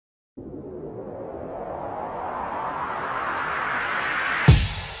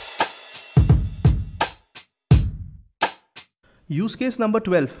Use case number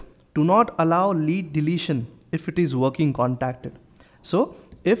 12, do not allow lead deletion if it is working contacted. So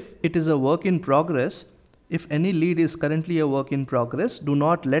if it is a work in progress, if any lead is currently a work in progress, do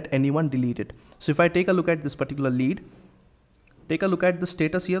not let anyone delete it. So if I take a look at this particular lead, take a look at the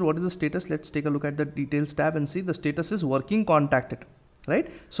status here. What is the status? Let's take a look at the details tab and see the status is working contacted,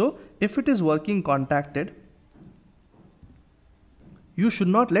 right? So if it is working contacted, you should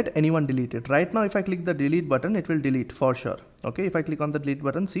not let anyone delete it. Right now, if I click the delete button, it will delete for sure. Okay, if I click on the delete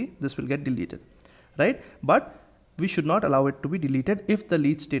button, see, this will get deleted, right? But we should not allow it to be deleted if the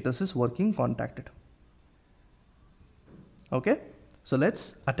lead status is working contacted. Okay, so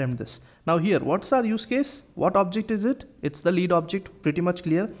let's attempt this. Now here, what's our use case? What object is it? It's the lead object, pretty much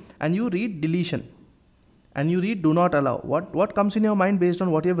clear. And you read deletion and you read do not allow. What comes in your mind based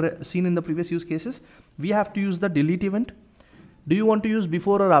on what you have seen in the previous use cases? We have to use the delete event. Do you want to use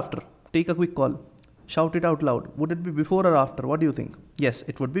before or after? Take a quick call. Shout it out loud. Would it be before or after? What do you think? Yes,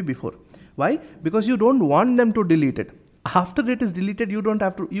 it would be before. Why? Because you don't want them to delete it. After it is deleted, you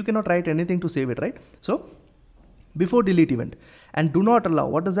cannot write anything to save it, right? So before delete event. And do not allow.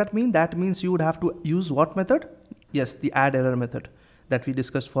 What does that mean? That means you would have to use what method? Yes, the add error method that we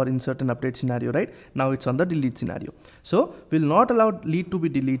discussed for insert and update scenario, right? Now it's on the delete scenario. So we'll not allow lead to be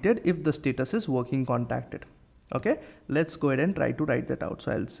deleted if the status is working contacted. Okay, let's go ahead and try to write that out.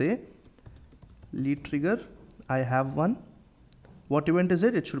 So I'll say lead trigger, I have one. What event is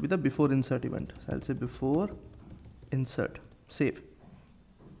it? It should be the before insert event. So I'll say before insert, save.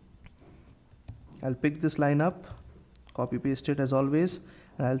 I'll pick this line up, copy paste it as always,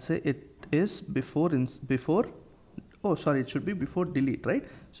 and I'll say it is it should be before delete, right?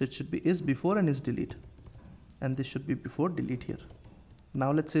 So it should be is before and is delete, and this should be before delete here.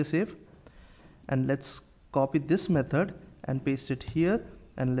 Now let's say save, and let's copy this method and paste it here,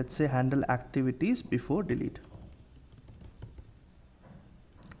 and let's say handle activities before delete.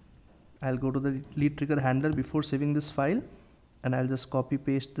 I'll go to the lead trigger handler before saving this file, and I'll just copy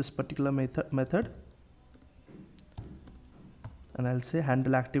paste this particular method, and I'll say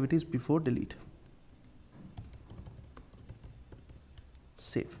handle activities before delete.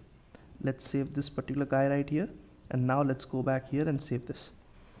 Save. Let's save this particular guy right here, and now let's go back here and save this.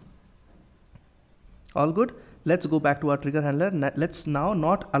 All good. Let's go back to our trigger handler. Let's now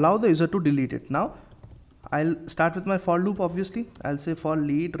not allow the user to delete it. Now I'll start with my for loop. Obviously I'll say for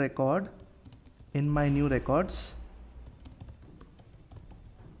lead record in my new records,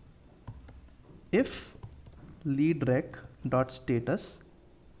 if lead rec dot status,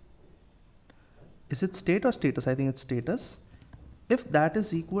 is it state or status? I think it's status. If that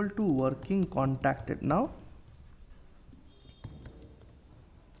is equal to working contacted. Now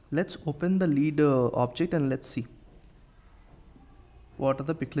let's open the lead object and let's see what are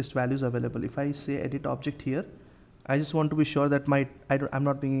the pick list values available. If I say edit object here, I just want to be sure that I'm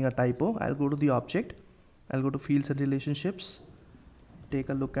not bringing a typo. I'll go to the object, I'll go to fields and relationships, take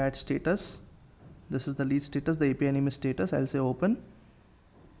a look at status. This is the lead status, the API name is status. I'll say open.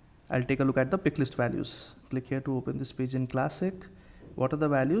 I'll take a look at the pick list values. Click here to open this page in Classic. What are the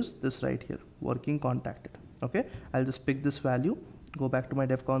values? This right here, working contacted. Okay, I'll just pick this value, go back to my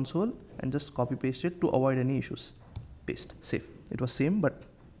dev console and just copy paste it to avoid any issues. Paste, save. It was same but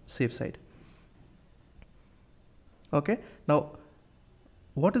safe side. Okay, now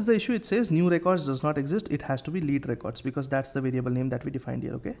what is the issue? It says new records does not exist. It has to be lead records because that's the variable name that we defined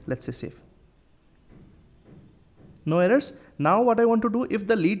here. Okay, let's say save. No errors. Now what I want to do, if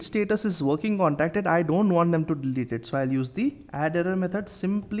the lead status is working contacted, I don't want them to delete it. So I'll use the add error method.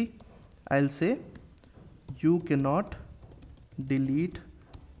 Simply I'll say you cannot delete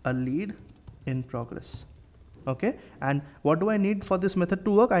a lead in progress. Okay, and what do I need for this method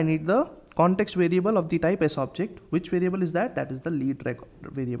to work? I need the context variable of the type sObject. Which variable is that? That is the lead record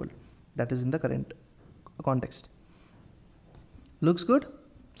variable that is in the current context. Looks good?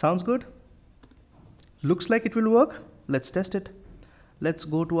 Sounds good? Looks like it will work. Let's test it. Let's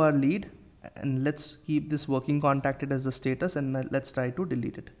go to our lead and let's keep this working contacted as the status, and let's try to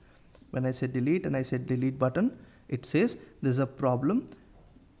delete it. When I say delete and I say delete button, it says there's a problem.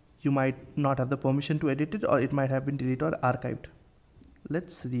 You might not have the permission to edit it, or it might have been deleted or archived.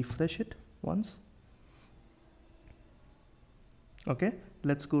 Let's refresh it once. Okay,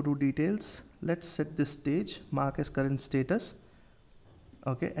 let's go to details. Let's set this stage, mark as current status.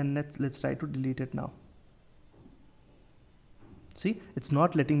 Okay, and let's try to delete it now. See, it's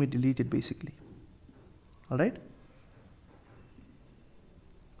not letting me delete it basically. All right.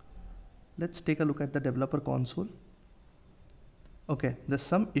 Let's take a look at the developer console. Okay, there's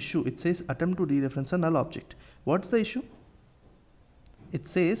some issue. It says attempt to dereference a null object. What's the issue? It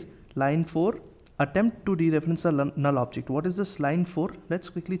says line 4, attempt to dereference a null object. What is this line for? Let's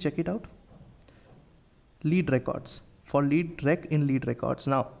quickly check it out. Lead records, for lead rec in lead records.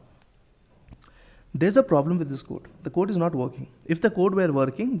 Now there's a problem with this code. The code is not working. If the code were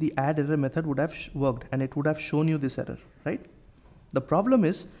working, the add error method would have worked and it would have shown you this error, right? The problem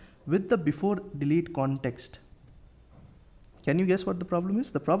is with the before delete context. Can you guess what the problem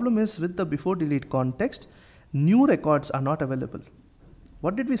is? The problem is with the before delete context, new records are not available.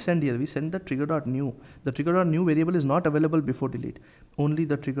 What did we send here? We sent the trigger.new. The trigger.new variable is not available before delete. Only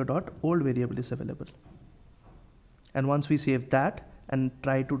the trigger.old variable is available. And once we save that and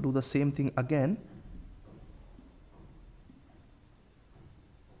try to do the same thing again,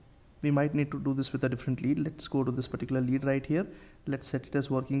 we might need to do this with a different lead. Let's go to this particular lead right here. Let's set it as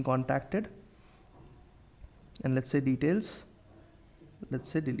working contacted. And let's say details.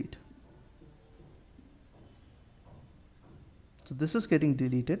 Let's say delete. So this is getting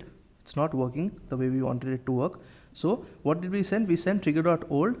deleted. It's not working the way we wanted it to work. So what did we send? We sent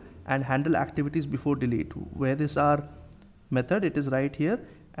trigger.old and handle activities before delete. Where is our method? It is right here.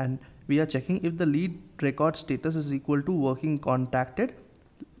 And we are checking if the lead record status is equal to working contacted.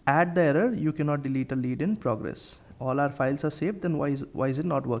 Add the error, you cannot delete a lead in progress. All our files are saved, then why is it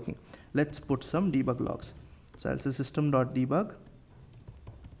not working? Let's put some debug logs. So I'll say system.debug,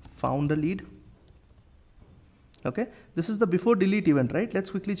 found a lead. Okay, this is the before delete event, right?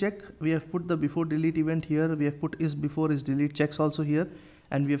 Let's quickly check. We have put the before delete event here. We have put is before is delete checks also here.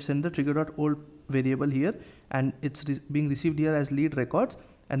 And we have sent the trigger.old variable here. And it's being received here as lead records.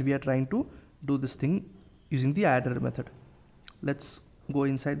 And we are trying to do this thing using the add error method. Let's go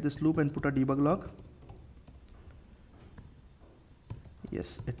inside this loop and put a debug log.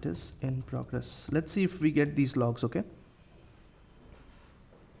 Yes, it is in progress. Let's see if we get these logs. Okay,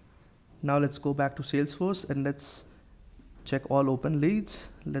 now let's go back to Salesforce and let's check all open leads.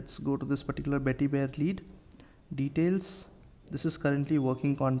 Let's go to this particular Betty Bear lead details. This is currently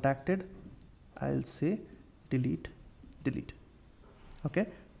working contacted. I'll say delete. Okay,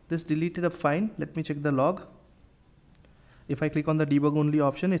 this deleted up fine. Let me check the log. If I click on the debug only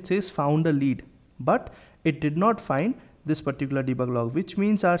option, it says found a lead, but it did not find this particular debug log, which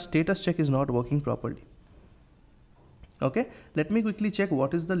means our status check is not working properly. Okay, let me quickly check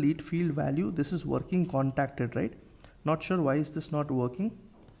what is the lead field value. This is working contacted, right? Not sure why is this not working.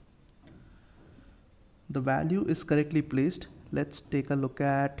 The value is correctly placed. Let's take a look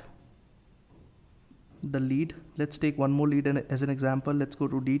at the lead. Let's take one more lead as an example. Let's go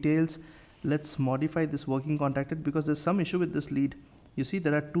to details. Let's modify this working contacted because there's some issue with this lead. You see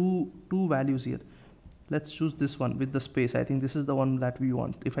there are two values here. Let's choose this one with the space. I think this is the one that we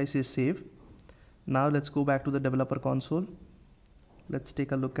want. If I say save, now let's go back to the developer console. Let's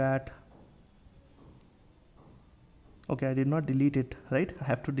take a look at, okay, I did not delete it, right? I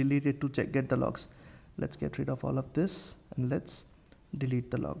have to delete it to get the logs. Let's get rid of all of this and let's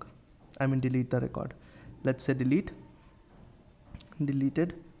delete the log. Delete the record. Let's say delete,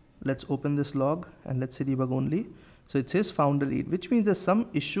 deleted. Let's open this log and let's say debug only. So it says found a lead, which means there's some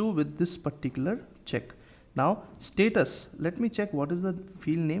issue with this particular check. Now status, let me check what is the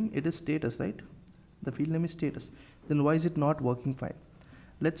field name. It is status, right? The field name is status. Then why is it not working fine?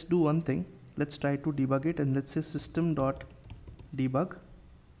 Let's do one thing. Let's try to debug it and let's say system.debug.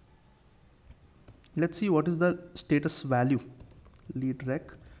 Let's see what is the status value. Lead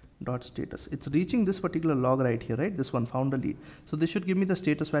rec dot status. It's reaching this particular log right here, right? This one, found a lead. So this should give me the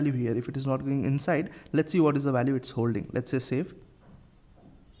status value here. If it is not going inside, let's see what is the value it's holding. Let's say save.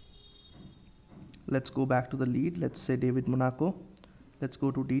 Let's go back to the lead. Let's say David Monaco. Let's go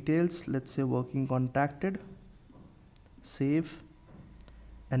to details. Let's say working contacted. Save.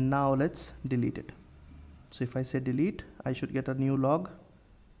 And now let's delete it. So if I say delete, I should get a new log.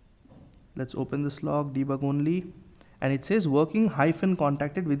 Let's open this log, debug only. And it says working hyphen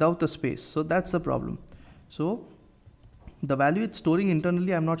contacted without the space. So that's the problem. So the value it's storing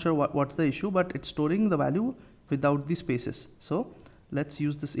internally, I'm not sure what's the issue, but it's storing the value without the spaces. So let's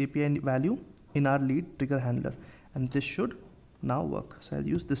use this API value in our lead trigger handler. And this should now work. So I'll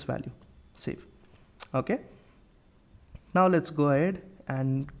use this value, save. Okay. Now let's go ahead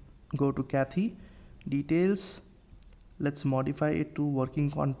and go to Kathy, details. Let's modify it to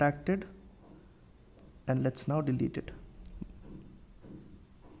working contacted. And let's now delete it.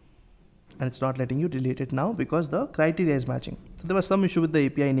 And it's not letting you delete it now because the criteria is matching. So there was some issue with the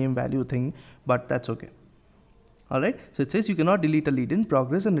API name value thing, but that's okay. All right. So it says you cannot delete a lead in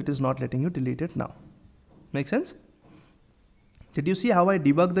progress and it is not letting you delete it now. Make sense? Did you see how I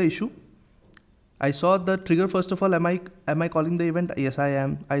debug the issue? I saw the trigger. First of all, am I calling the event? Yes, I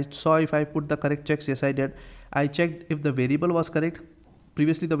am. I saw if I put the correct checks. Yes, I did. I checked if the variable was correct.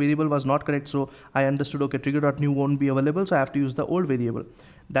 previously the variable was not correct, so I understood, okay, trigger.new won't be available, so I have to use the old variable.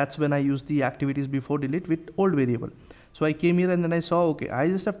 That's when I use the activities before delete with old variable. So I came here and then I saw, okay, I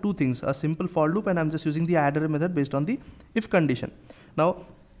just have two things, a simple for loop, and I'm just using the add array method based on the if condition. Now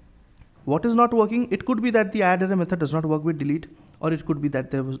what is not working? It could be that the add array method does not work with delete, or it could be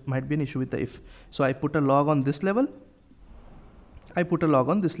that there might be an issue with the if. So I put a log on this level, I put a log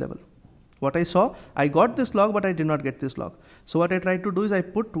on this level. What I saw, I got this log, but I did not get this log. So what I tried to do is I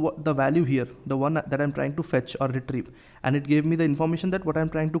put the value here, the one that I'm trying to fetch or retrieve, and it gave me the information that what I'm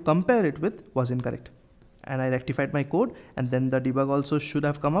trying to compare it with was incorrect. And I rectified my code, and then the debug also should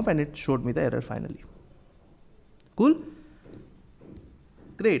have come up and it showed me the error finally. Cool?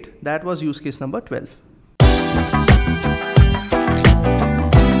 Great, that was use case number 12.